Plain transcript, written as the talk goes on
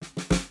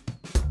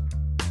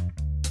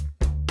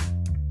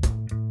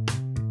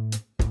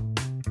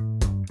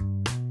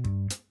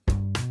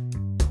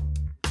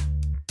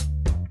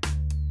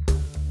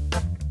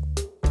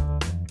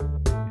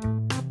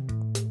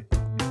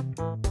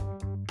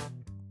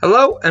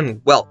Hello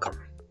and welcome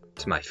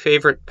to my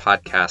favorite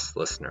podcast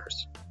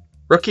listeners,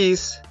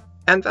 rookies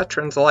and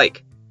veterans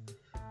alike.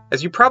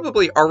 As you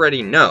probably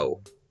already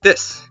know,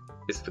 this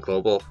is the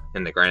Global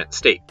in the Granite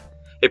State,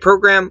 a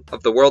program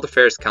of the World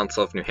Affairs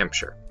Council of New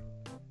Hampshire.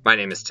 My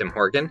name is Tim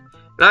Horgan,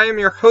 and I am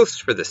your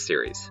host for this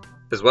series,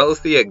 as well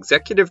as the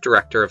Executive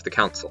Director of the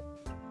Council.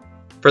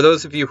 For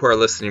those of you who are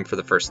listening for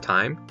the first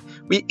time,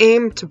 we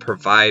aim to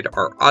provide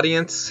our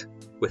audience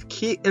with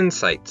key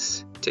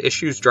insights to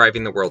issues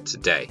driving the world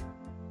today,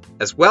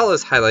 as well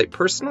as highlight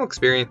personal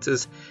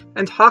experiences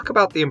and talk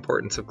about the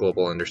importance of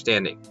global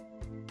understanding.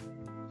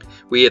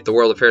 We at the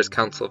World Affairs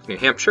Council of New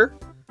Hampshire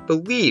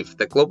believe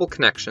that global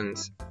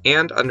connections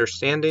and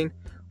understanding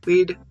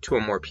lead to a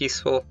more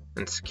peaceful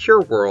and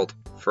secure world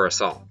for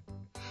us all.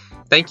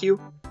 Thank you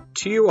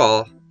to you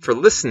all for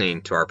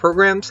listening to our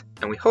programs,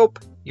 and we hope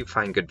you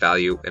find good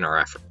value in our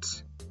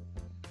efforts.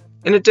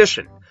 In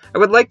addition, I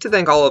would like to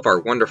thank all of our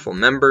wonderful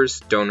members,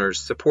 donors,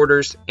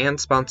 supporters,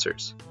 and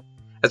sponsors.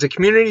 As a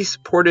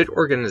community-supported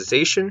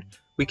organization,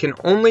 we can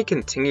only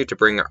continue to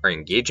bring our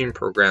engaging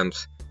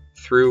programs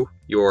through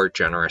your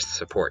generous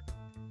support.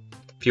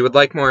 If you would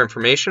like more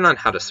information on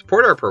how to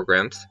support our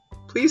programs,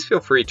 please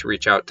feel free to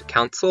reach out to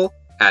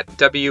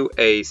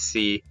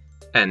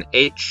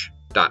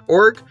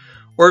council@wacnh.org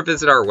or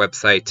visit our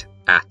website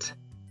at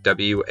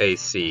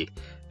wacnh.org.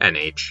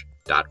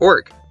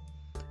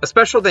 A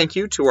special thank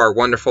you to our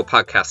wonderful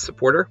podcast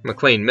supporter,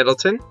 McLean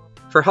Middleton,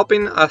 for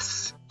helping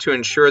us to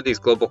ensure these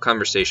global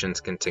conversations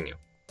continue.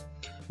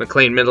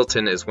 McLean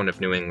Middleton is one of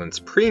New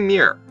England's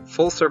premier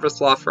full-service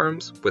law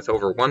firms with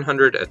over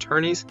 100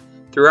 attorneys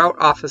throughout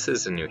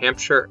offices in New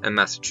Hampshire and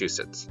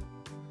Massachusetts.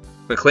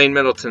 McLean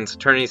Middleton's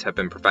attorneys have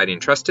been providing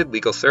trusted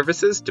legal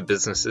services to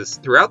businesses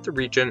throughout the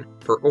region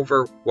for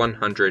over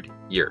 100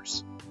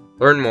 years.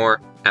 Learn more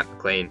at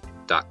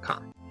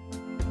mclean.com.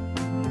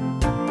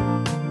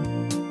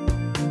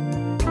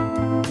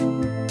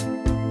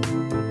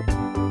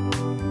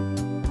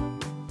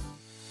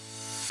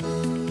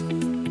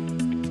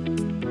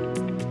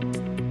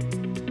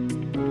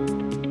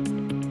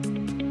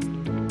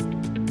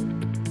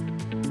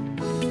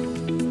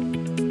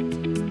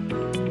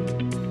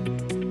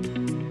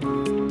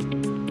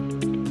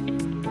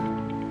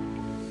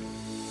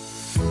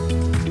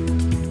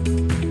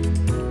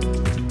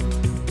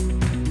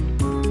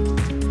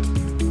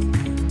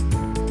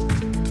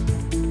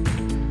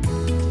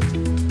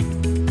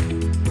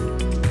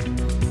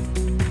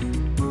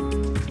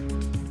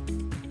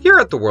 Here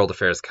at the World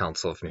Affairs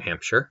Council of New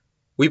Hampshire,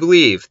 we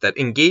believe that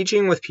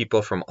engaging with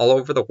people from all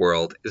over the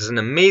world is an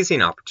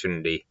amazing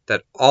opportunity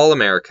that all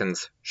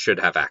Americans should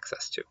have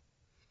access to.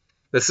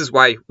 This is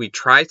why we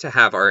try to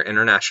have our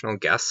international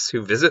guests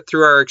who visit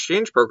through our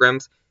exchange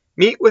programs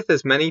meet with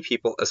as many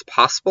people as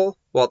possible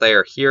while they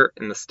are here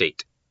in the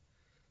state.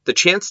 The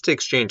chance to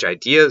exchange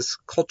ideas,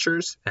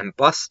 cultures, and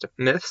bust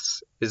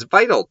myths is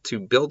vital to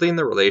building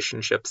the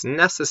relationships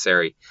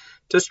necessary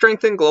to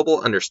strengthen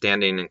global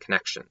understanding and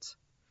connections.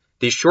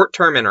 These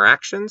short-term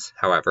interactions,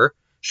 however,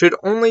 should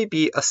only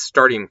be a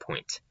starting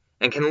point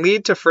and can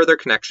lead to further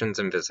connections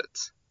and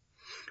visits.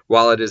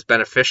 While it is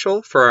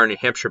beneficial for our New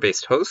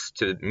Hampshire-based hosts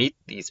to meet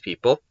these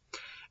people,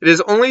 it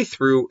is only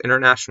through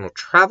international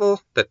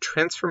travel that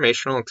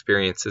transformational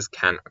experiences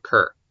can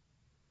occur.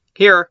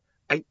 Here,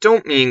 I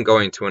don't mean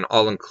going to an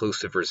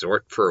all-inclusive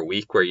resort for a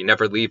week where you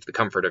never leave the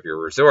comfort of your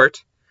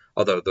resort,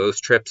 although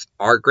those trips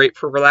are great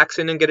for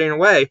relaxing and getting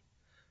away,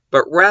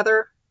 but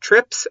rather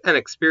trips and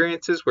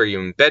experiences where you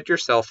embed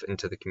yourself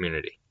into the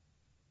community.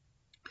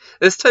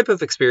 This type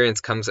of experience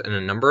comes in a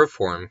number of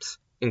forms,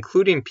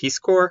 including Peace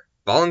Corps,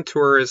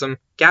 volunteerism,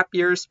 gap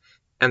years,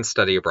 and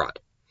study abroad.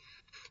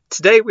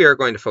 Today we are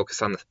going to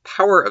focus on the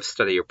power of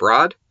study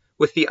abroad,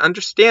 with the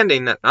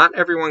understanding that not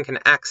everyone can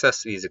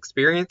access these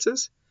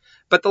experiences,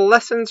 but the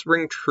lessons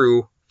ring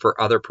true for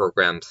other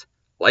programs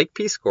like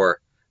Peace Corps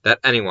that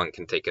anyone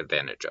can take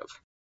advantage of.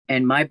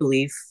 And my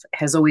belief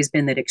has always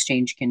been that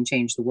exchange can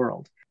change the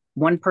world.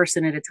 One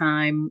person at a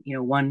time,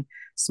 one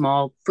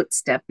small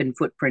footstep and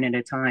footprint at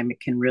a time, it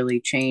can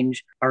really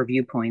change our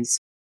viewpoints.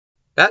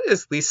 That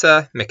is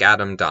Lisa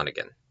McAdam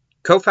Donegan,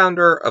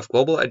 co-founder of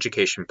Global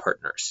Education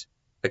Partners,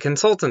 a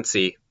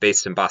consultancy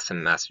based in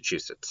Boston,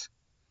 Massachusetts.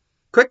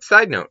 Quick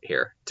side note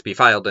here, to be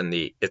filed in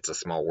the It's a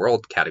Small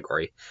World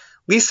category,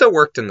 Lisa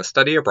worked in the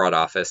Study Abroad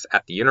office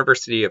at the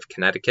University of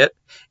Connecticut,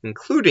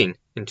 including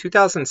in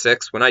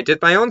 2006 when I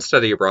did my own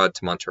study abroad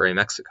to Monterrey,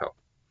 Mexico.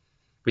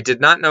 We did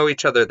not know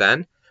each other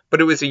then, but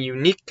it was a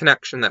unique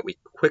connection that we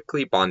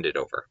quickly bonded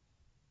over.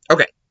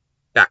 Okay,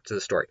 back to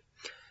the story.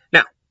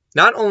 Now,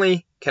 not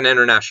only can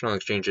international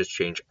exchanges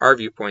change our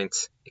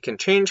viewpoints, it can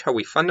change how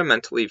we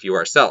fundamentally view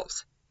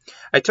ourselves.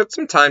 I took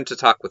some time to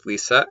talk with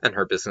Lisa and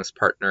her business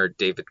partner,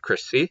 David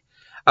Christie,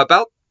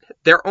 about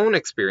their own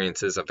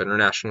experiences of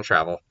international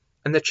travel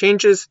and the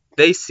changes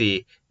they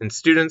see in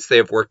students they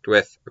have worked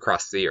with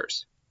across the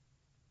years.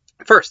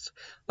 First,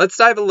 let's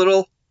dive a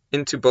little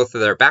into both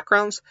of their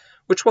backgrounds,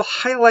 which will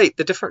highlight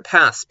the different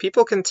paths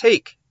people can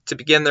take to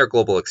begin their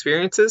global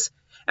experiences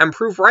and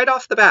prove right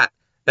off the bat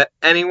that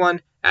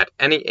anyone at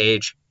any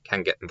age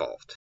can get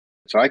involved.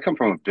 So I come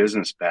from a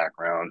business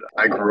background.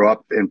 I grew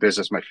up in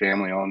business. My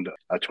family owned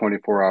a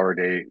 24-hour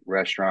day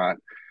restaurant.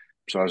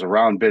 So I was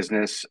around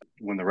business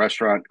when the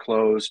restaurant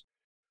closed,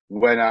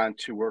 went on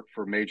to work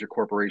for major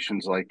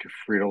corporations like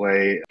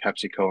Frito-Lay,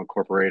 PepsiCo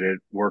Incorporated,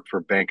 worked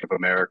for Bank of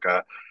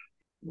America.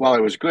 While I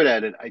was good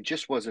at it, I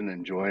just wasn't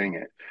enjoying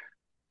it.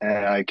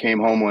 And I came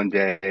home one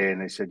day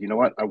and they said, you know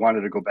what? I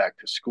wanted to go back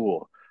to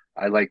school.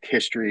 I liked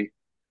history.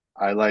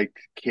 I liked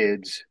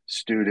kids,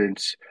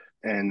 students,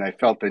 and I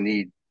felt the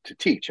need to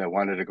teach. I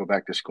wanted to go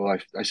back to school.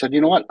 I said,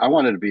 you know what? I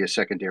wanted to be a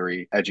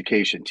secondary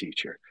education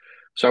teacher.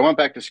 So I went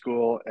back to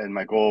school, and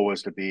my goal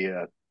was to be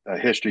a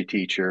history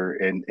teacher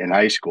in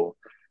high school.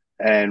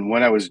 And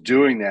when I was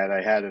doing that,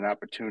 I had an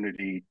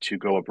opportunity to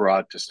go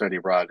abroad to study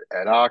abroad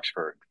at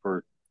Oxford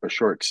for a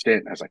short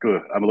stint. I was like,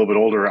 oh, I'm a little bit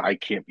older. I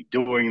can't be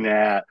doing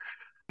that.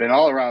 Been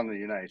all around the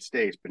United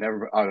States, but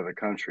never out of the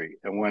country.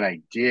 And when I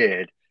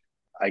did,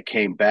 I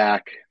came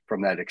back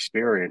from that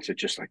experience.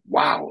 It's just like,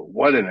 wow,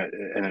 what an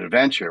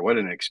adventure, what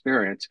an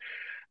experience.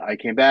 I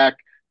came back.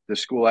 The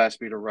school asked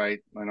me to write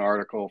an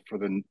article for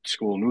the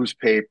school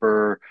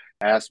newspaper,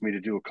 asked me to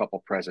do a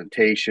couple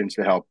presentations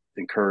to help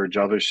encourage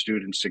other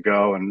students to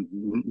go. And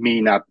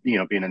me not,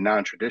 being a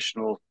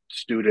non-traditional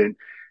student,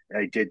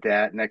 I did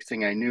that. Next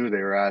thing I knew, they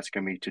were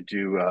asking me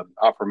to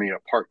offer me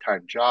a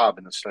part-time job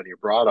in the study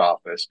abroad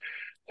office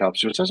to help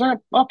students. I was like,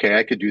 okay,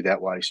 I could do that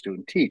while I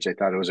student teach. I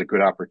thought it was a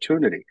good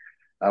opportunity.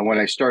 When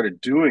I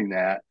started doing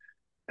that,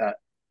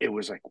 it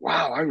was like,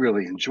 wow, I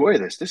really enjoy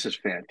this. This is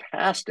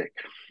fantastic.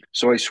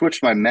 So I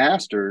switched my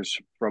master's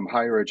from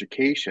higher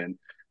education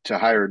to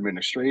higher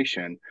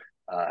administration.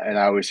 And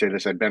I always say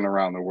this, I've been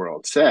around the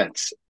world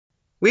since.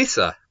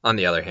 Lisa, on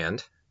the other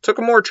hand, took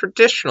a more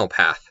traditional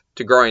path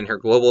to growing her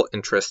global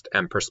interest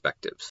and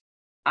perspectives.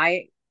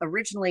 I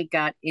originally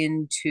got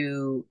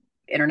into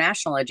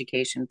international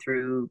education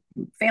through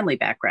family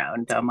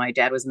background. My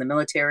dad was in the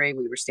military.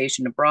 We were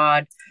stationed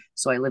abroad.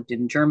 So I lived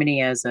in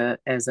Germany as a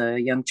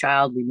young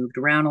child. We moved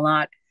around a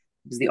lot.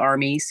 It was the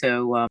Army,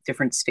 so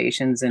different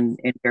stations in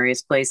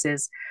various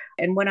places.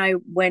 And when I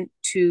went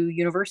to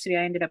university,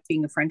 I ended up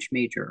being a French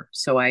major.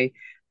 So I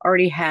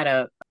already had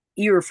a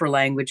ear for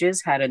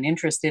languages, had an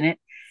interest in it,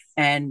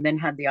 and then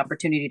had the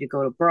opportunity to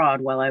go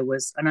abroad while I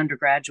was an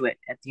undergraduate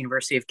at the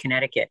University of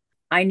Connecticut.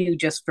 I knew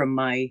just from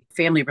my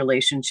family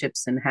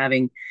relationships and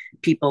having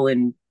people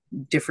in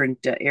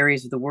different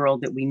areas of the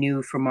world that we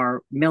knew from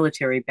our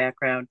military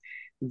background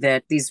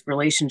that these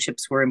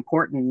relationships were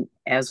important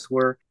as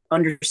we're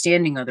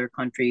understanding other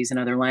countries and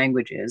other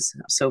languages.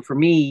 So for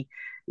me,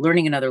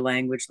 learning another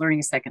language, learning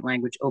a second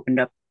language opened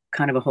up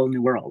kind of a whole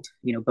new world.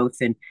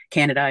 Both in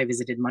Canada, I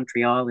visited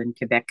Montreal and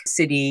Quebec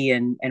City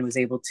and was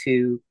able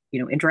to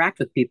interact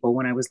with people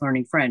when I was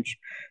learning French.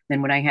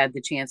 Then when I had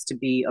the chance to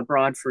be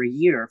abroad for a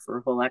year, for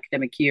a whole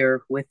academic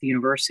year with the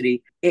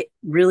university, it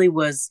really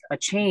was a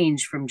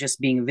change from just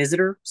being a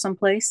visitor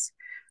someplace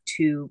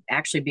to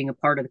actually being a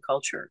part of the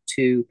culture,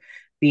 to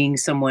being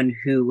someone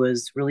who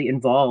was really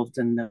involved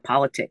in the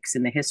politics,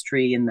 in the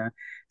history, in the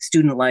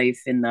student life,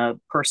 in the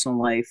personal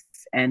life,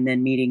 and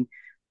then meeting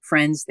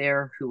friends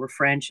there who were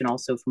French and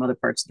also from other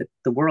parts of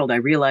the world. I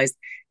realized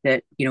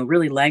that,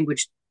 really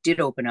language did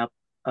open up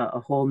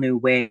a whole new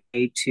way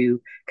to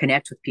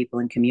connect with people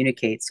and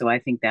communicate. So I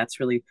think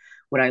that's really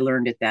what I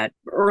learned at that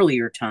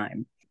earlier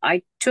time.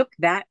 I took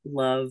that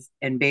love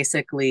and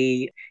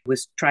basically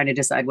was trying to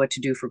decide what to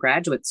do for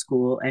graduate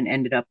school and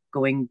ended up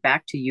going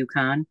back to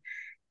UConn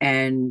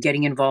and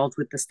getting involved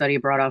with the study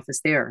abroad office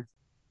there.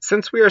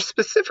 Since we are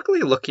specifically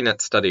looking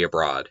at study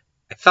abroad,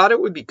 I thought it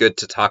would be good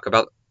to talk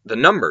about the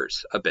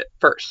numbers a bit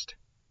first.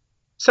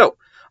 So,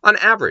 on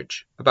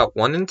average, about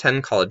 1 in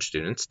 10 college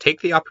students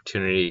take the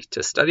opportunity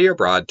to study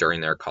abroad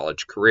during their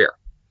college career.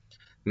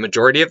 The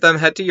majority of them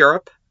head to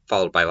Europe,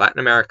 followed by Latin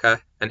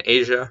America and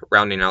Asia,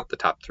 rounding out the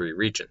top 3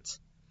 regions.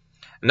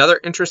 Another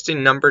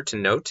interesting number to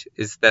note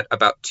is that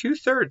about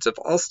 2/3 of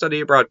all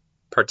study abroad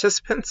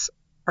participants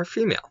are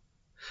female,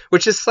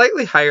 which is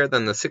slightly higher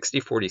than the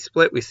 60-40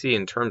 split we see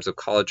in terms of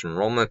college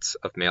enrollments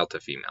of male to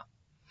female.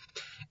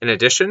 In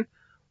addition,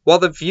 while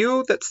the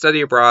view that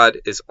study abroad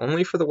is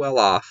only for the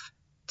well-off,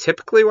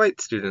 typically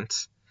white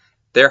students,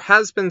 there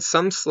has been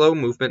some slow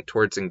movement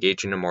towards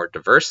engaging a more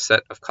diverse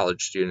set of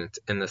college students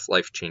in this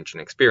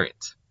life-changing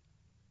experience.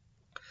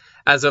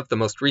 As of the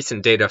most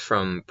recent data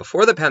from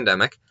before the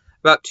pandemic,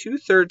 about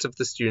 2/3 of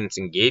the students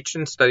engaged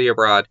in study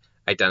abroad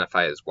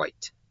identify as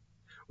white.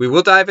 We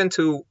will dive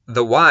into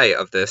the why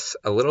of this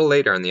a little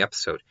later in the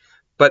episode,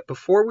 but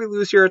before we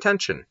lose your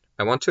attention,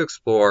 I want to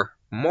explore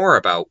more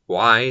about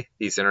why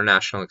these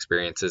international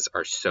experiences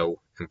are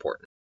so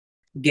important.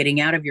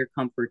 Getting out of your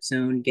comfort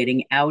zone,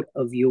 getting out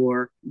of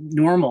your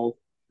normal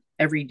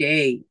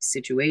everyday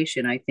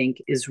situation, I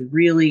think is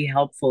really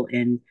helpful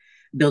in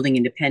building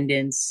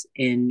independence,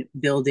 in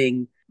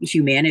building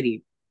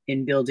humanity,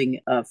 in building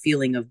a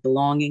feeling of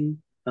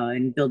belonging,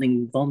 in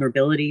building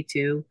vulnerability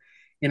too,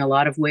 in a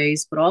lot of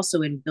ways, but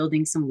also in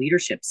building some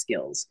leadership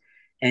skills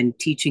and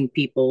teaching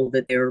people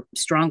that they're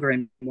stronger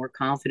and more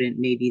confident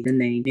maybe than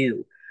they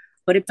knew.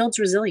 But it builds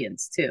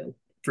resilience too.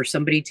 For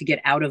somebody to get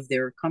out of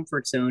their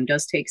comfort zone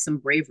does take some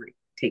bravery,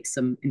 takes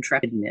some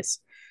intrepidness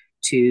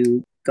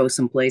to go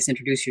someplace,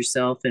 introduce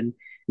yourself, and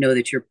know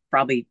that you're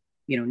probably,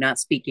 not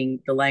speaking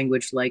the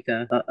language like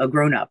a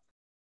grown up.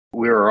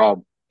 We're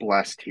all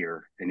blessed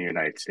here in the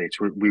United States.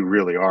 We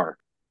really are.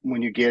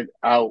 When you get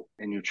out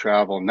and you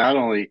travel, not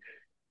only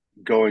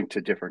going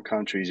to different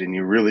countries and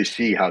you really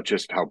see how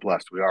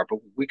blessed we are, but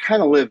we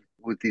kind of live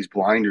with these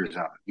blinders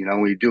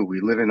on. We do. We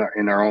live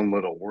in our own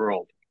little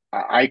world.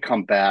 I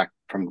come back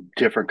from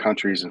different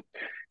countries and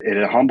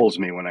it humbles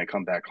me when I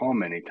come back home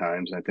many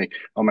times. I think,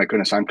 oh my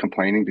goodness, I'm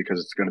complaining because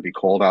it's going to be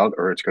cold out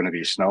or it's going to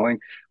be snowing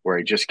where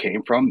I just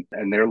came from.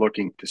 And they're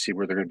looking to see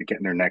where they're going to be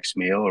getting their next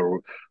meal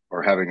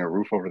or having a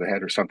roof over the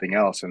head or something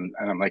else. And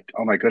I'm like,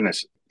 oh my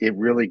goodness, it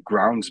really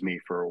grounds me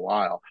for a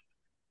while.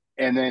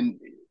 And then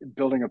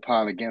building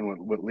upon, again,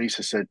 what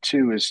Lisa said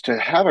too, is to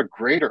have a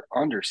greater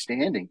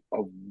understanding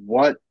of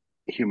what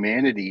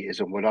humanity is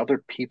and what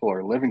other people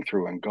are living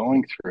through and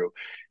going through,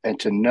 and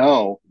to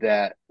know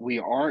that we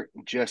aren't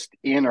just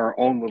in our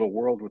own little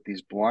world with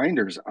these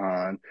blinders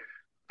on.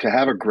 To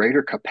have a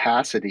greater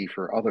capacity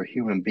for other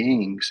human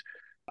beings,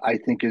 I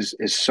think is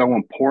so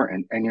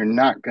important. And you're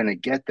not going to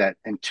get that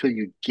until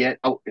you get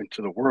out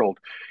into the world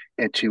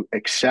and to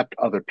accept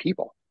other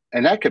people.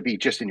 And that could be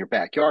just in your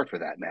backyard, for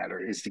that matter,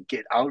 is to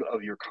get out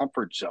of your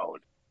comfort zone.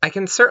 I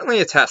can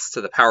certainly attest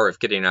to the power of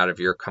getting out of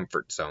your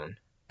comfort zone,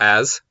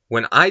 as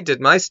when I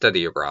did my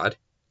study abroad,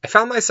 I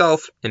found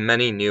myself in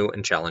many new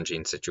and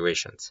challenging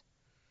situations.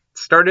 It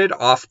started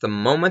off the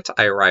moment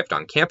I arrived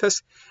on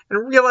campus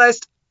and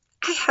realized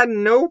I had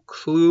no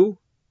clue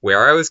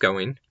where I was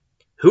going,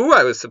 who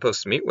I was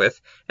supposed to meet with,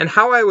 and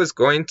how I was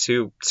going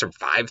to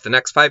survive the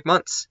next 5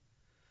 months.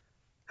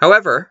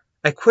 However,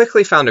 I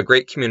quickly found a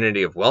great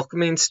community of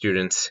welcoming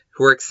students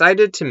who were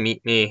excited to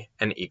meet me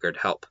and eager to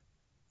help.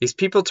 These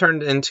people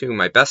turned into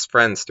my best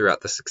friends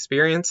throughout this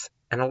experience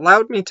and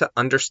allowed me to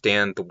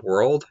understand the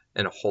world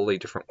in a wholly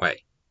different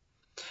way.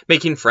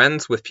 Making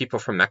friends with people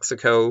from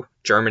Mexico,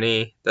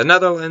 Germany, the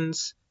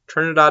Netherlands,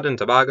 Trinidad and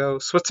Tobago,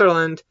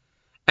 Switzerland,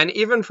 and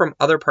even from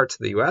other parts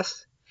of the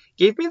US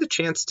gave me the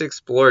chance to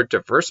explore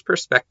diverse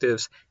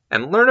perspectives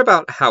and learn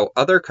about how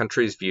other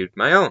countries viewed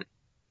my own.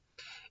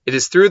 It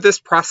is through this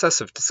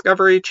process of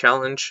discovery,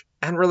 challenge,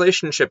 and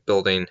relationship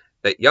building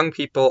that young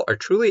people are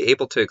truly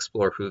able to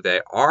explore who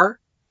they are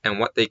and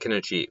what they can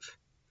achieve.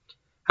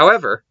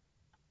 However,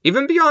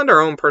 even beyond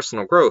our own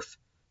personal growth,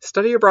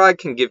 study abroad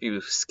can give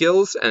you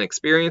skills and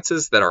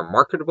experiences that are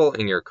marketable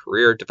in your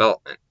career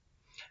development.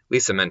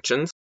 Lisa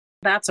mentions,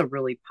 that's a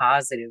really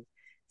positive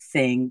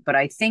thing, but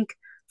I think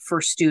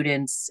for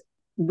students,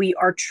 we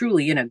are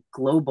truly in a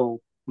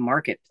global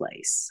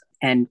marketplace.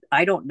 And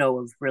I don't know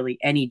of really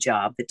any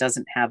job that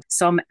doesn't have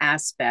some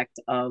aspect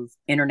of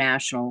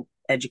international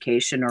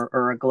education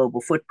or a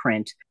global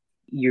footprint.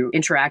 You're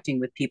interacting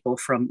with people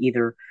from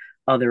either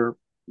other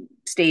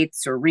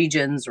states or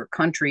regions or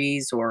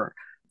countries or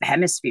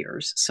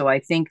hemispheres. So I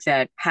think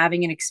that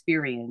having an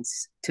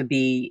experience to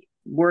be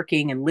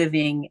working and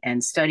living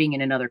and studying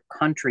in another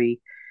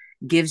country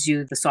gives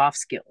you the soft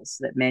skills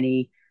that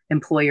many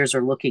employers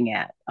are looking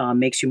at,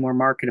 makes you more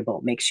marketable,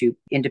 makes you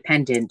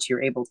independent.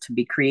 You're able to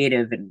be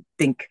creative and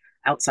think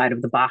outside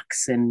of the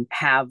box and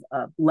have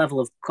a level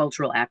of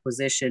cultural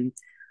acquisition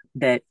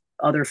that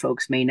other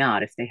folks may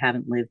not if they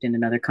haven't lived in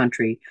another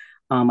country.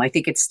 I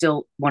think it's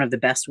still one of the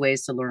best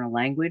ways to learn a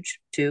language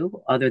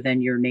too, other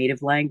than your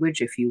native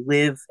language. If you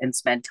live and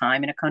spend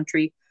time in a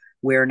country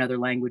where another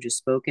language is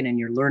spoken and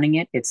you're learning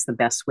it, it's the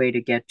best way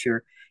to get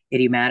your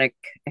idiomatic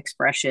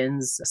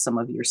expressions, some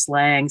of your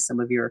slang, some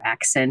of your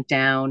accent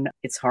down.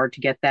 It's hard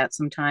to get that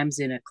sometimes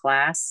in a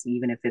class,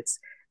 even if it's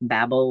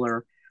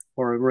Babbel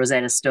or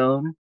Rosetta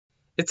Stone.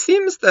 It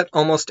seems that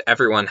almost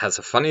everyone has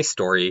a funny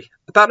story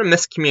about a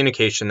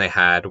miscommunication they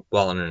had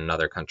while in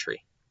another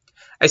country.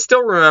 I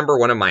still remember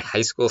one of my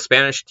high school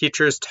Spanish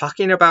teachers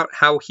talking about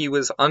how he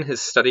was on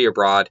his study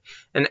abroad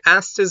and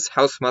asked his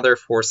house mother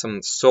for some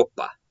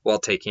sopa while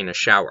taking a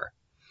shower.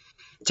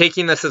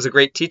 Taking this as a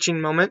great teaching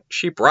moment,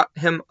 she brought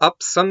him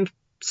up some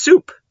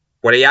soup,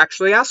 what he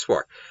actually asked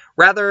for,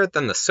 rather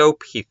than the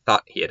soap he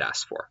thought he had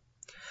asked for.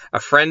 A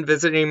friend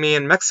visiting me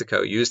in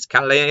Mexico used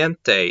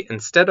caliente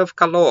instead of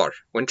calor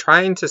when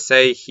trying to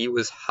say he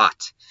was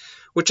hot,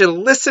 which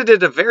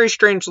elicited a very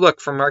strange look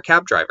from our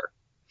cab driver.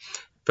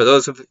 For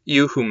those of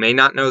you who may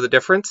not know the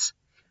difference,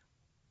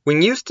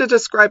 when used to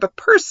describe a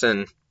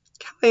person,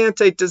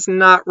 caliente does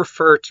not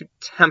refer to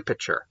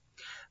temperature,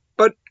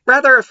 but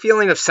rather a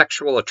feeling of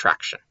sexual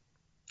attraction.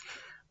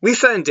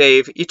 Lisa and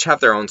Dave each have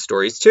their own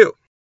stories too.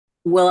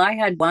 Well, I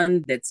had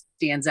one that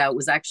stands out,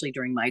 was actually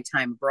during my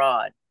time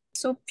abroad,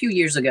 so a few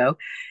years ago,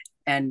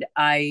 and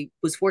I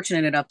was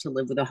fortunate enough to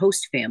live with a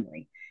host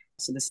family.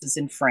 So this is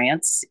in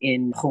France,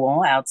 in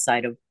Rouen,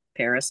 outside of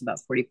Paris, about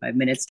 45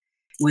 minutes.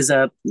 It was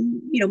a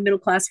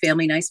middle-class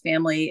family, nice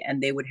family,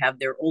 and they would have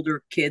their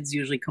older kids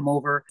usually come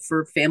over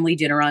for family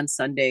dinner on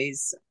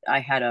Sundays. I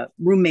had a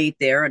roommate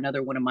there,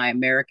 another one of my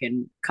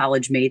American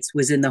college mates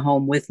was in the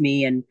home with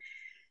me, and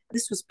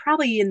This was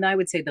probably in, I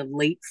would say, the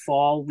late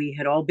fall. We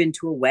had all been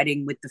to a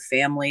wedding with the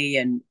family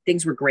and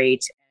things were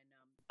great.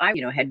 I,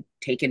 had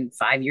taken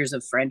 5 years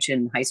of French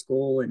in high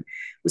school and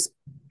was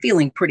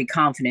feeling pretty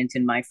confident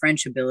in my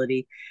French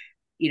ability.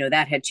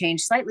 That had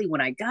changed slightly when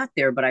I got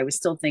there, but I was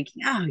still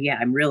thinking, oh, yeah,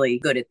 I'm really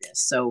good at this.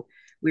 So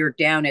we were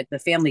down at the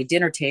family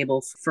dinner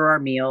table for our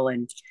meal,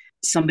 and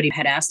somebody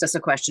had asked us a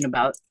question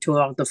about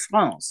Tour de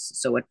France,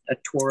 so a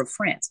tour of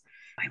France.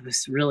 I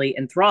was really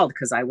enthralled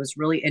because I was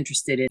really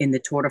interested in the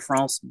Tour de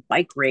France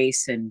bike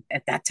race. And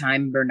at that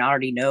time,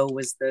 Bernard Hinault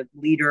was the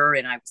leader.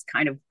 And I was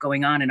kind of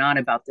going on and on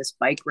about this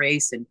bike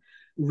race and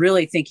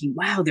really thinking,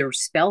 wow, they're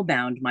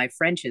spellbound. My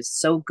French is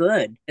so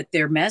good that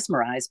they're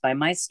mesmerized by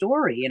my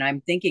story. And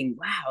I'm thinking,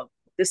 wow,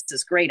 this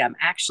is great. I'm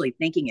actually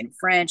thinking in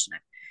French, and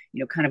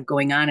I'm, kind of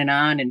going on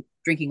and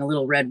drinking a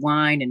little red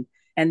wine.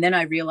 And then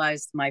I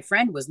realized my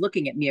friend was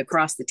looking at me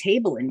across the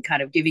table and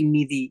kind of giving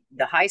me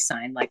the high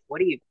sign, like,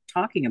 what are you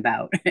talking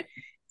about?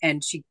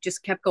 And she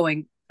just kept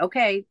going,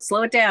 okay,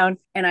 slow it down.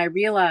 And I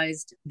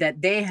realized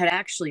that they had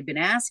actually been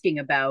asking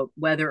about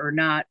whether or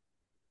not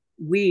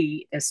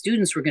we as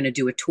students were going to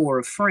do a tour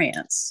of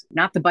France,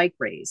 not the bike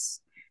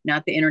race,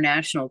 not the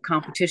international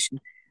competition.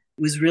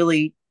 It was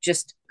really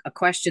just a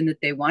question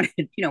that they wanted,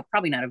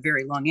 probably not a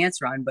very long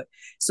answer on, but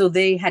so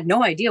they had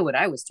no idea what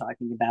I was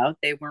talking about.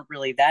 They weren't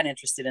really that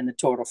interested in the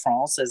Tour de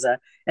France as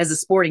a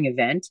sporting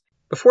event.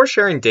 Before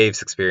sharing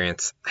Dave's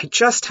experience, I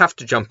just have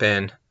to jump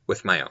in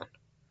with my own.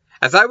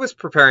 As I was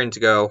preparing to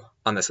go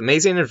on this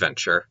amazing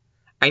adventure,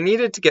 I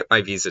needed to get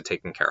my visa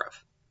taken care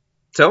of.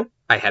 So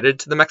I headed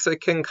to the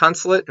Mexican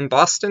consulate in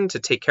Boston to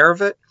take care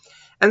of it,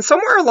 and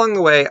somewhere along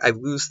the way, I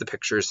lose the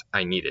pictures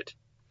I needed.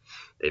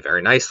 They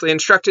very nicely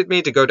instructed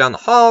me to go down the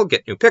hall,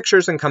 get new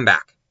pictures, and come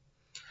back.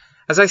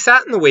 As I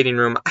sat in the waiting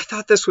room, I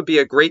thought this would be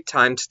a great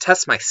time to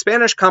test my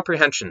Spanish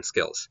comprehension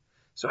skills,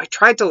 so I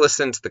tried to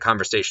listen to the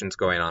conversations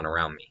going on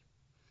around me.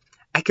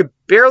 I could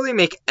barely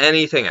make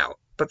anything out,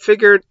 but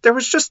figured there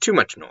was just too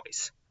much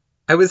noise.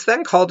 I was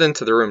then called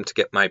into the room to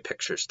get my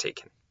pictures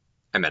taken.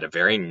 I met a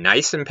very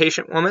nice and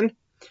patient woman,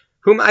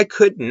 whom I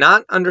could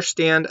not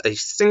understand a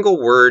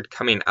single word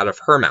coming out of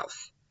her mouth.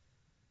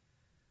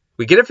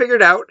 We get it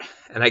figured out,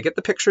 and I get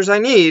the pictures I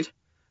need,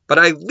 but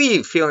I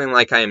leave feeling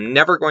like I am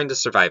never going to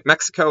survive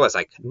Mexico as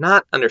I could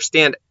not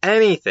understand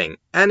anything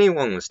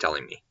anyone was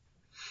telling me.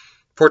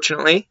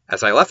 Fortunately,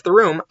 as I left the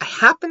room, I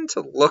happened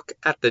to look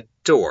at the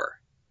door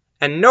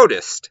and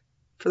noticed,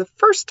 for the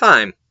first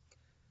time,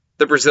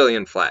 the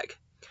Brazilian flag.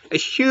 A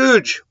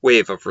huge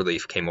wave of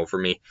relief came over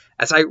me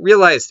as I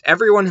realized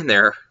everyone in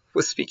there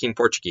was speaking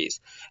Portuguese,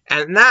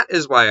 and that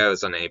is why I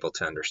was unable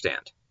to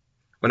understand.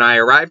 When I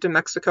arrived in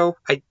Mexico,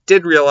 I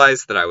did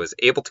realize that I was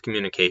able to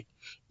communicate,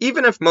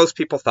 even if most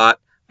people thought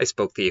I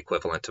spoke the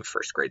equivalent of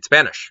first grade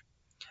Spanish.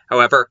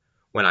 However,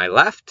 when I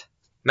left,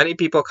 many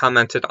people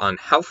commented on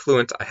how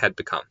fluent I had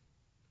become.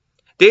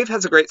 Dave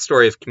has a great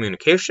story of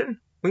communication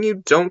when you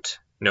don't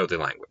know the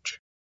language.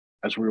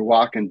 As we were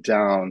walking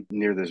down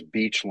near this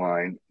beach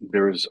line,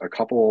 there was a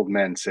couple old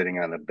men sitting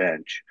on a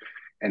bench.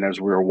 And as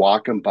we were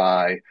walking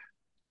by,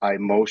 I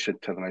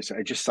motioned to them. I said,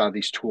 I just saw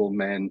these two old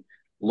men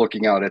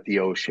looking out at the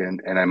ocean,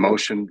 and I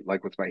motioned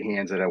like with my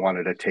hands that I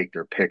wanted to take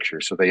their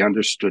picture. So they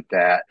understood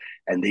that,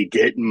 and they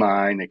didn't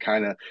mind. They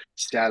kind of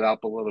sat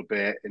up a little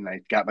bit, and I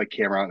got my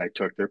camera out and I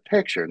took their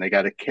picture, and they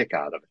got a kick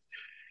out of it.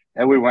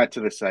 And we went to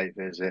the site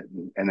visit,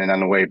 and then on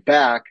the way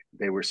back,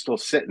 they were still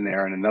sitting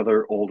there, and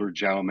another older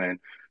gentleman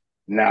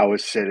now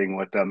was sitting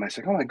with them. I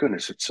said, oh my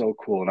goodness, it's so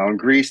cool. Now in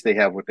Greece, they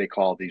have what they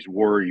call these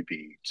worry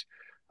beads.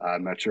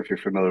 I'm not sure if you're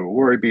familiar with what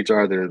worry beads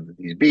are. They're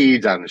these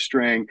beads on a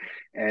string.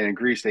 And in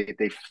Greece,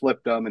 they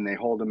flip them and they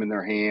hold them in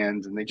their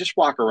hands and they just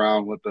walk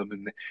around with them.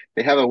 And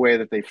they have a way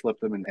that they flip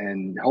them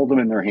and hold them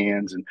in their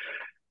hands. And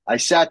I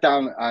sat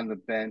down on the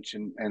bench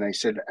and I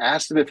said,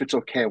 ask them if it's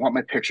okay. I want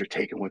my picture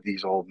taken with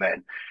these old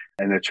men.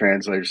 And the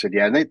translator said,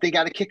 yeah. And they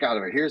got a kick out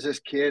of it. Here's this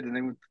kid. And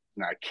they were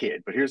not a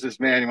kid, but here's this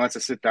man. He wants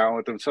to sit down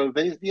with them. So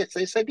they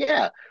said,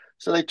 yeah.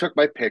 So they took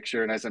my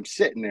picture. And as I'm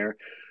sitting there,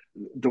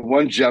 the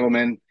one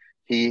gentleman,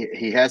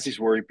 he has these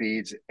worry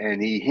beads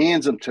and he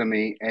hands them to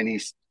me and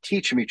he's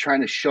teaching me,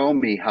 trying to show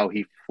me how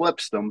he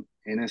flips them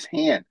in his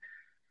hand.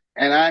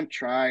 And I'm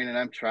trying.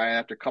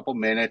 After a couple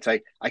minutes, I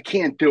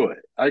can't do it.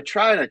 I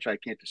can't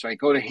do it. So I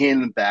go to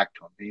hand them back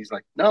to him. And he's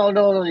like,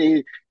 no,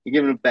 you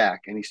give them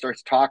back. And he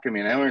starts talking to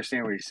me and I don't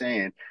understand what he's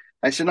saying.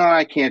 I said, no,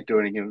 I can't do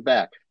it. And give them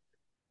back.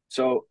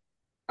 So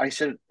I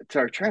said to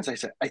our translator, I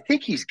said, I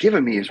think he's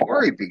giving me his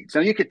worry beads.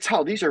 Now you could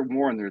tell these are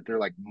more, and they're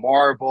like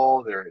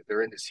marble.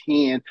 They're in his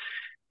hand.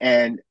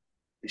 And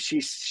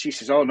she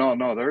says, oh,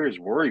 no, there is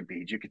worry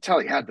beads. You could tell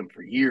he had them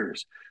for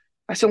years.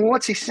 I said, well,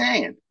 what's he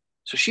saying?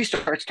 So she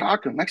starts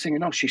talking. Next thing you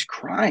know, she's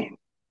crying.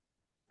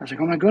 I was like,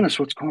 oh, my goodness,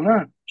 what's going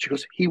on? She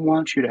goes, he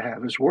wants you to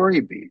have his worry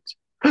beads.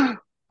 I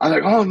was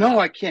like, oh, no,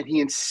 I can't. He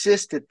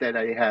insisted that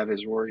I have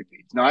his worry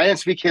beads. Now, I didn't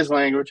speak his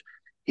language.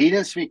 He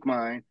didn't speak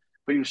mine.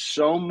 But he was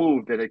so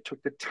moved that I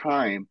took the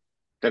time,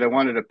 that I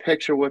wanted a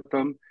picture with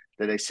them,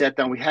 that I sat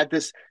down. We had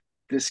this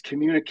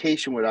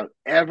communication without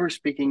ever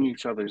speaking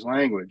each other's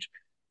language.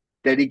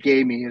 that he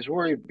gave me his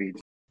worry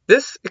beads.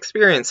 This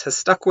experience has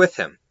stuck with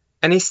him,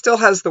 and he still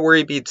has the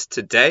worry beads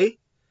today,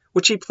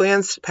 which he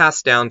plans to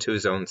pass down to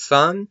his own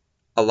son,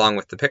 along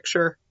with the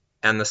picture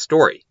and the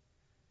story.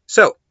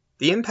 So,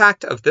 the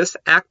impact of this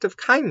act of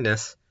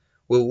kindness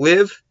will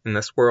live in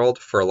this world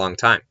for a long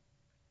time.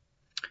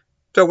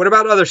 So what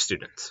about other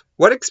students?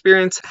 What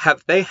experience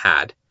have they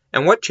had,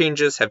 and what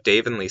changes have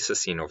Dave and Lisa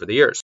seen over the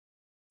years?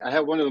 I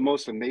had one of the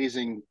most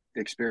amazing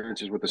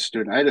experiences with a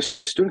student. I had a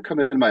student come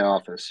into my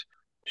office.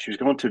 She was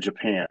going to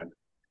Japan.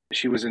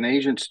 She was an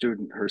Asian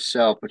student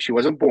herself, but she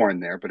wasn't born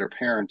there, but her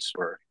parents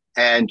were.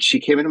 And she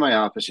came into my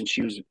office and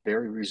she was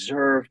very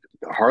reserved,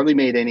 hardly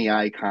made any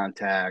eye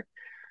contact.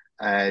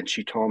 And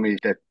she told me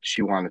that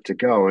she wanted to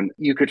go. And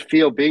you could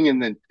feel being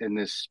in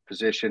this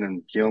position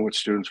and dealing with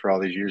students for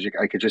all these years,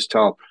 I could just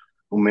tell,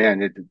 oh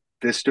man,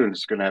 this student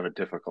is going to have a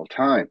difficult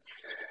time.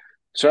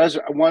 So as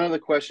one of the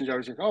questions, I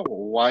was like, oh, well,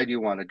 why do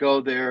you want to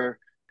go there?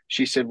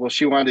 She said, well,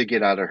 she wanted to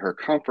get out of her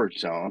comfort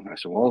zone. I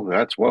said, well,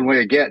 that's one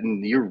way of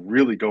getting, you're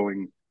really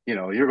going,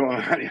 you're going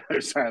on the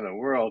other side of the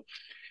world.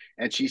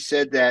 And she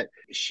said that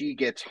she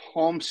gets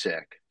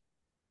homesick.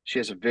 She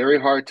has a very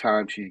hard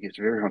time. She gets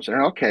very homesick.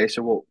 Okay,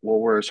 so well,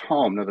 where's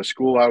home? Now, the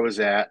school I was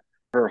at,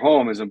 her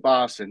home is in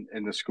Boston,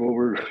 and the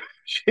school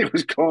she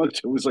was going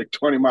to was like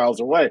 20 miles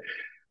away.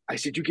 I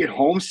said, you get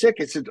homesick?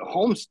 I said,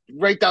 home's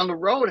right down the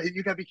road. I said,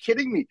 you got to be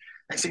kidding me.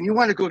 I said, you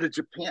want to go to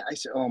Japan? I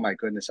said, oh, my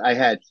goodness. I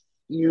had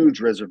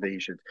huge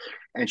reservations.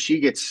 And she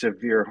gets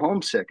severe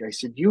homesick. I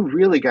said, you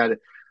really got to,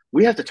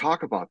 we have to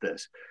talk about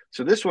this.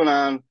 So this went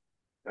on,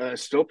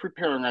 still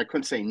preparing. I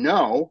couldn't say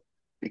no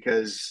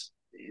because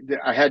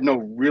I had no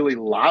really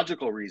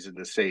logical reason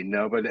to say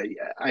no, but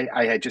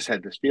I had just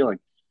had this feeling.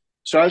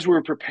 So as we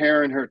were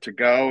preparing her to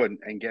go and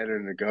get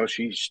her to go,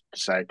 she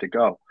decided to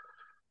go.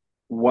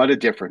 What a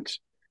difference.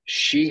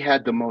 She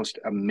had the most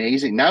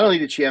amazing, not only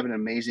did she have an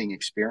amazing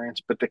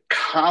experience, but the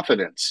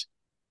confidence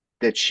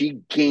that she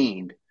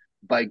gained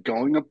by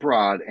going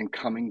abroad and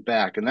coming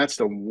back. And that's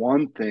the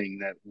one thing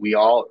that we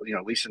all,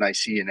 Lisa and I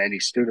see in any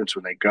students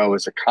when they go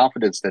is the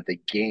confidence that they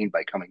gain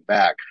by coming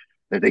back.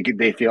 That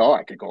they feel, oh,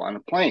 I could go on a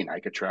plane.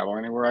 I could travel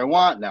anywhere I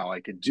want now. I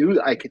could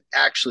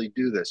actually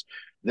do this.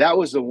 That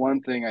was the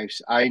one thing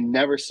I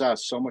never saw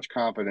so much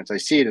confidence. I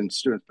see it in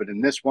students, but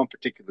in this one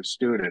particular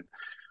student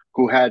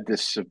who had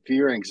this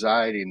severe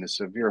anxiety and the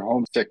severe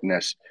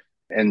homesickness,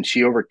 and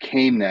she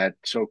overcame that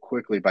so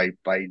quickly by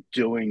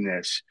doing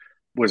this,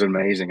 was an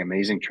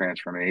amazing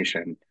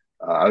transformation.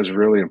 I was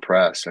really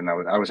impressed, and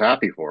I was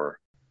happy for her.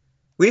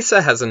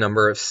 Lisa has a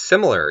number of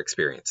similar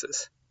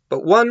experiences,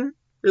 but one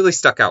really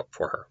stuck out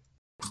for her.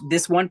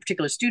 This one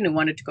particular student who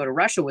wanted to go to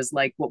Russia was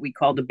like what we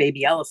called a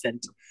baby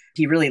elephant.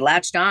 He really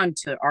latched on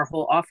to our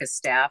whole office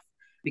staff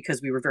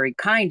because we were very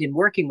kind in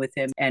working with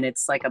him. And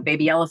it's like a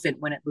baby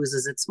elephant when it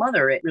loses its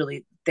mother.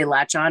 They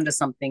latch on to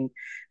something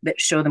that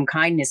show them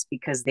kindness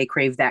because they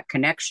crave that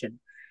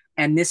connection.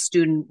 And this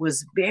student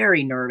was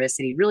very nervous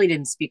and he really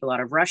didn't speak a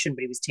lot of Russian,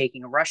 but he was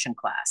taking a Russian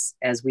class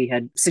as we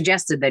had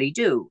suggested that he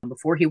do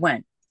before he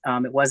went.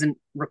 It wasn't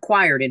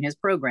required in his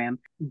program,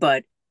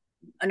 but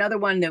another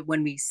one that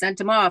when we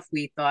sent him off,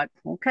 we thought,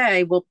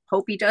 okay, we'll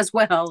hope he does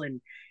well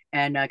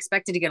and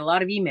expected to get a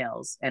lot of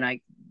emails. And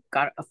I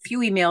got a few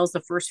emails the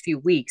first few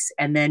weeks,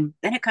 and then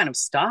it kind of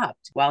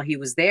stopped while he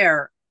was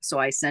there. So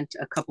I sent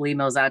a couple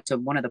emails out to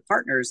one of the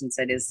partners and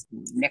said, is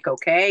Nick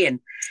okay?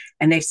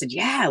 And they said,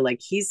 yeah, like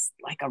he's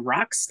like a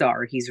rock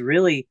star. He's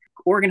really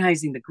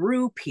organizing the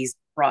group. He's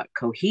brought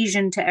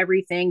cohesion to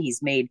everything.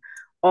 He's made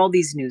all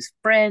these new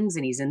friends,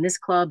 and he's in this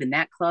club and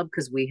that club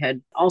because we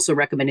had also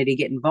recommended he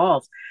get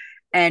involved.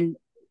 And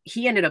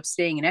he ended up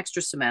staying an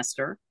extra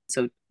semester,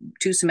 so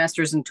 2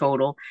 semesters in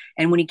total.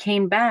 And when he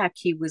came back,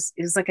 it was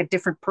like a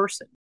different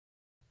person.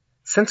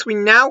 Since we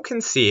now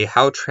can see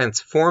how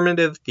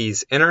transformative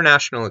these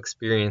international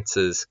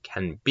experiences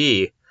can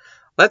be,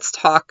 let's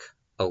talk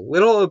a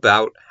little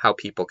about how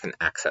people can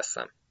access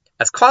them,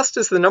 as cost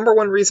is the number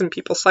one reason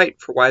people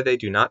cite for why they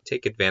do not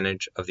take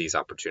advantage of these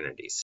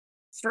opportunities.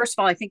 First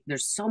of all, I think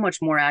there's so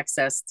much more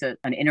access to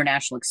an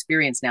international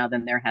experience now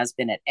than there has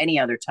been at any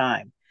other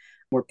time.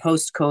 We're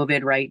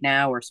post-COVID right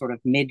now, or sort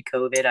of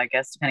mid-COVID, I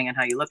guess, depending on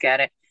how you look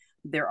at it.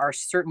 There are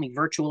certainly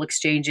virtual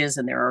exchanges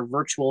and there are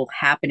virtual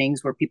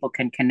happenings where people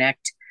can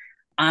connect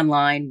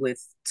online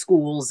with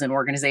schools and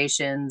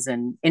organizations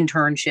and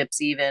internships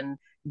even.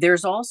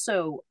 There's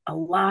also a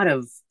lot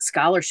of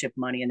scholarship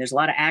money and there's a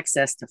lot of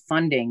access to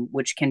funding,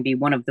 which can be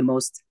one of the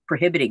most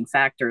prohibiting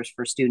factors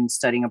for students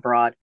studying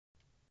abroad.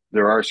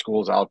 There are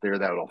schools out there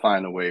that will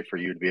find a way for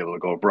you to be able to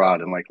go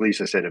abroad. And like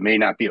Lisa said, it may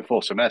not be a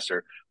full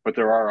semester, but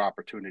there are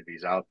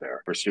opportunities out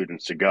there for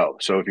students to go.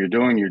 So if you're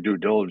doing your due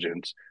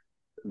diligence,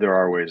 there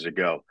are ways to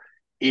go.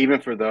 Even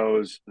for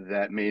those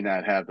that may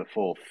not have the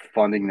full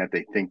funding that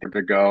they think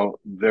to go,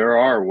 there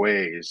are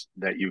ways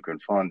that you can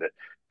fund it.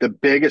 The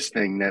biggest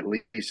thing that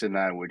Lisa and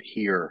I would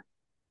hear,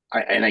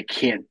 and I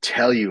can't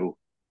tell you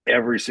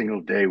every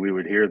single day we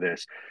would hear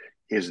this,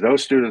 is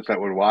those students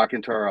that would walk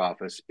into our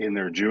office in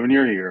their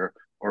junior year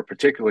or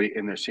particularly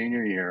in their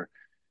senior year,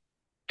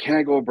 can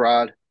I go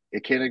abroad?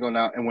 It can't go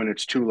now. And when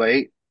it's too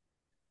late,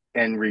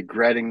 and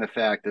regretting the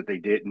fact that they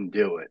didn't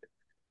do it,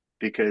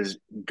 because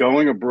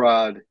going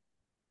abroad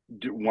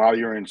while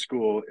you're in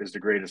school is the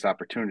greatest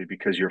opportunity,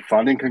 because your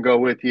funding can go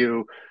with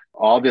you.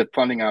 All the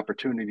funding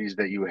opportunities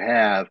that you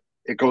have,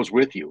 it goes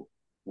with you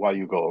while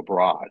you go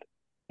abroad,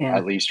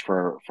 at least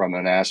from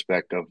an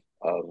aspect of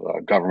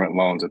government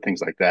loans and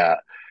things like that.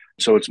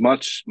 So it's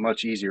much,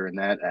 much easier in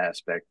that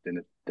aspect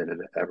than it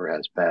ever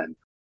has been.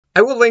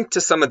 I will link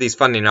to some of these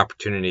funding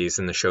opportunities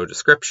in the show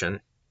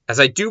description, as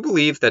I do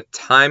believe that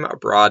time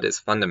abroad is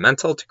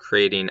fundamental to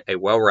creating a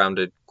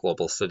well-rounded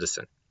global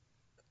citizen.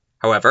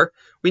 However,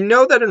 we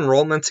know that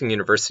enrollments in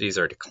universities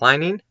are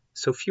declining,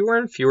 so fewer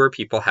and fewer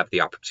people have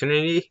the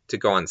opportunity to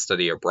go on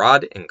study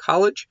abroad in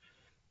college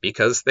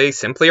because they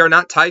simply are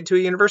not tied to a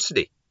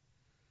university.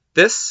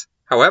 This,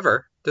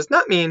 however, does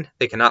not mean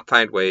they cannot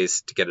find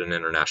ways to get an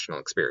international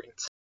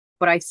experience.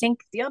 But I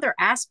think the other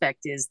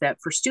aspect is that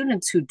for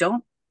students who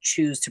don't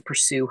choose to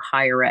pursue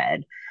higher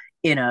ed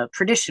in a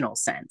traditional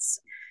sense,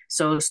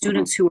 so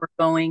students who are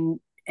going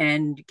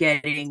and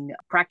getting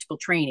practical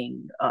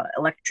training,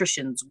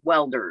 electricians,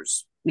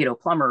 welders,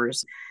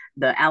 plumbers,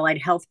 the allied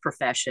health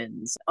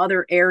professions,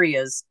 other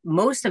areas,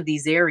 most of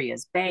these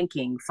areas,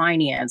 banking,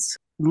 finance,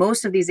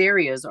 most of these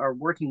areas are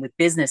working with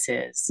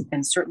businesses,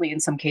 and certainly in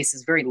some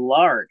cases, very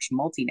large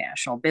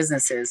multinational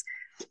businesses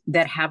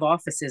that have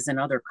offices in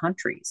other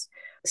countries.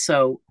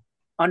 So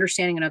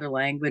understanding another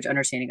language,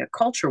 understanding a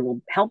culture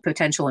will help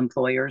potential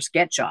employers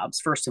get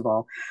jobs, first of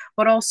all,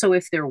 but also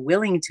if they're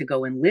willing to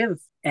go and live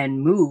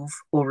and move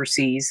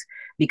overseas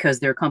because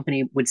their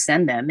company would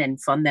send them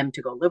and fund them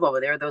to go live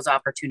over there, those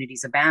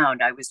opportunities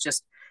abound. I was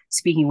just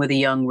speaking with a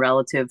young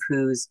relative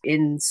who's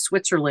in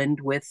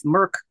Switzerland with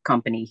Merck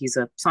Company. He's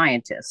a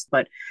scientist,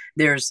 but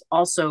there's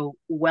also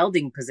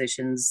welding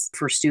positions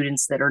for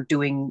students that are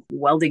doing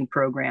welding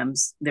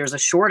programs. There's a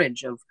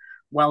shortage of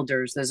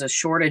welders, there's a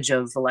shortage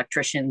of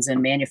electricians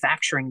and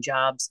manufacturing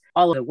jobs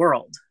all over the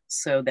world,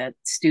 so that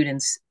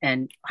students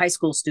and high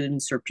school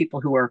students or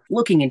people who are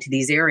looking into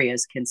these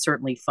areas can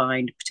certainly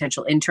find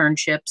potential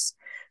internships,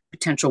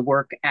 potential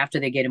work after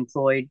they get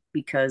employed,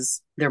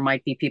 because there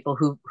might be people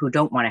who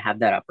don't want to have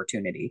that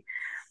opportunity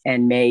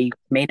and may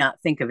not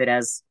think of it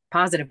as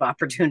positive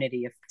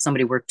opportunity if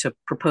somebody were to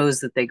propose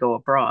that they go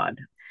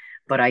abroad.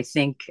 But I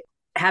think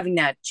having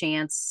that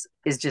chance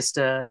is just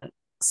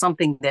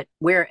something that,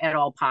 where at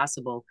all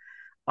possible,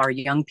 our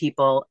young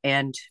people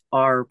and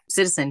our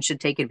citizens should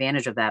take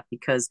advantage of that,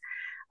 because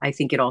I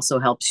think it also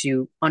helps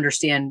you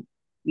understand,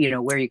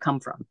 where you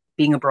come from.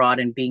 Being abroad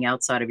and being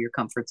outside of your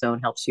comfort zone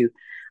helps you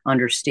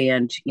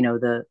understand,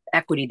 the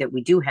equity that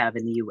we do have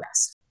in the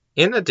U.S.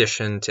 In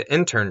addition to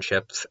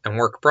internships and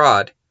work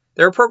abroad,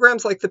 there are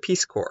programs like the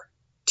Peace Corps,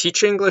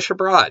 Teach English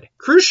Abroad,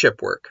 cruise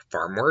ship work,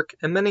 farm work,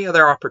 and many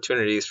other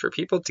opportunities for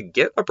people to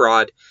get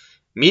abroad,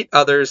 meet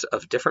others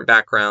of different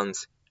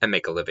backgrounds, and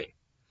make a living.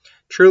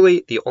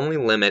 Truly, the only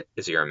limit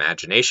is your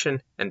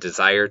imagination and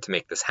desire to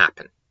make this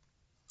happen.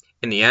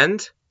 In the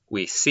end,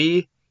 we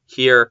see,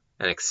 hear,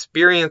 and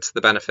experience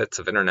the benefits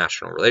of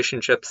international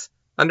relationships,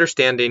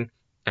 understanding,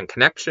 and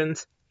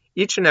connections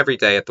each and every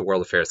day at the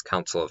World Affairs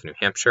Council of New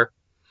Hampshire.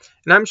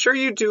 And I'm sure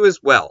you do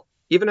as well,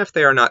 even if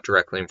they are not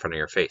directly in front of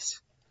your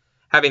face.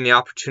 Having the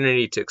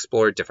opportunity to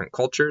explore different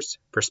cultures,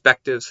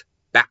 perspectives,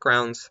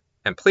 backgrounds,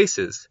 and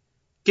places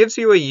gives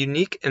you a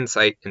unique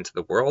insight into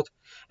the world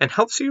and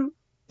helps you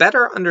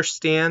better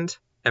understand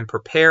and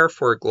prepare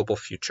for a global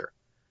future.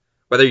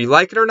 Whether you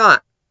like it or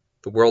not,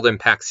 the world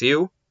impacts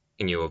you,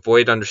 and you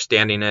avoid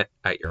understanding it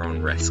at your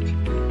own risk.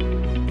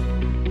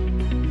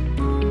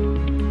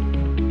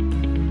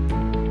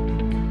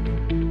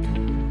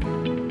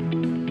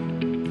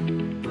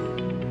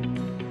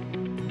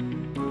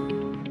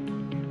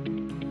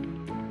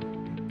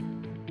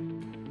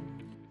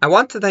 I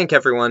want to thank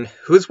everyone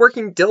who is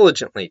working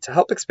diligently to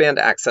help expand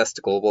access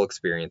to global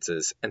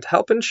experiences and to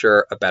help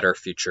ensure a better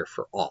future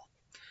for all.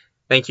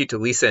 Thank you to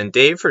Lisa and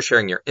Dave for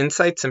sharing your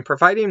insights and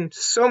providing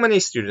so many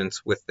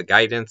students with the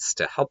guidance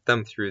to help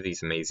them through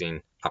these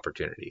amazing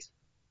opportunities.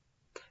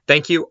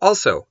 Thank you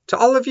also to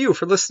all of you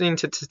for listening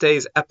to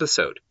today's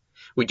episode.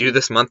 We do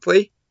this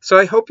monthly, so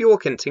I hope you will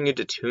continue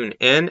to tune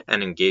in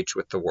and engage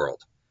with the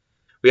world.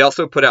 We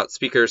also put out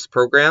speakers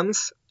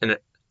programs in an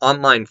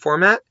online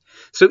format,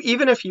 so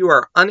even if you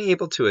are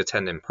unable to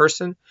attend in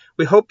person,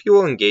 we hope you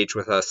will engage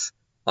with us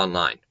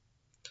online.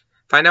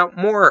 Find out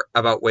more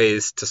about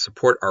ways to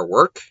support our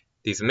work,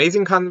 these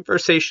amazing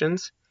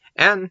conversations,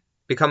 and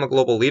become a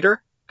global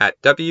leader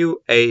at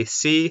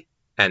wacnh.org.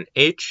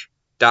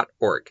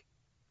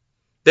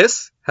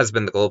 This has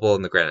been The Global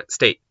in the Granite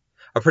State,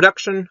 a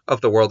production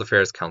of the World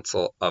Affairs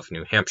Council of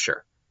New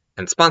Hampshire,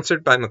 and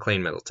sponsored by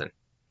McLean Middleton.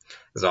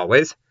 As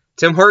always,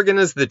 Tim Horgan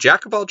is the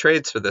jack of all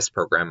trades for this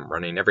program,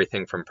 running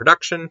everything from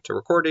production to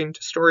recording to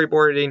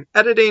storyboarding,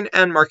 editing,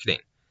 and marketing.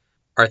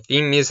 Our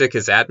theme music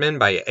is Admin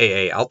by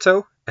A.A.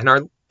 Alto, and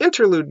our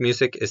interlude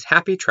music is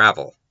Happy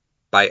Travel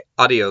by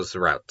Audio's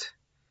Route.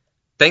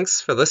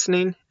 Thanks for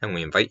listening, and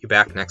we invite you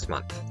back next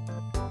month.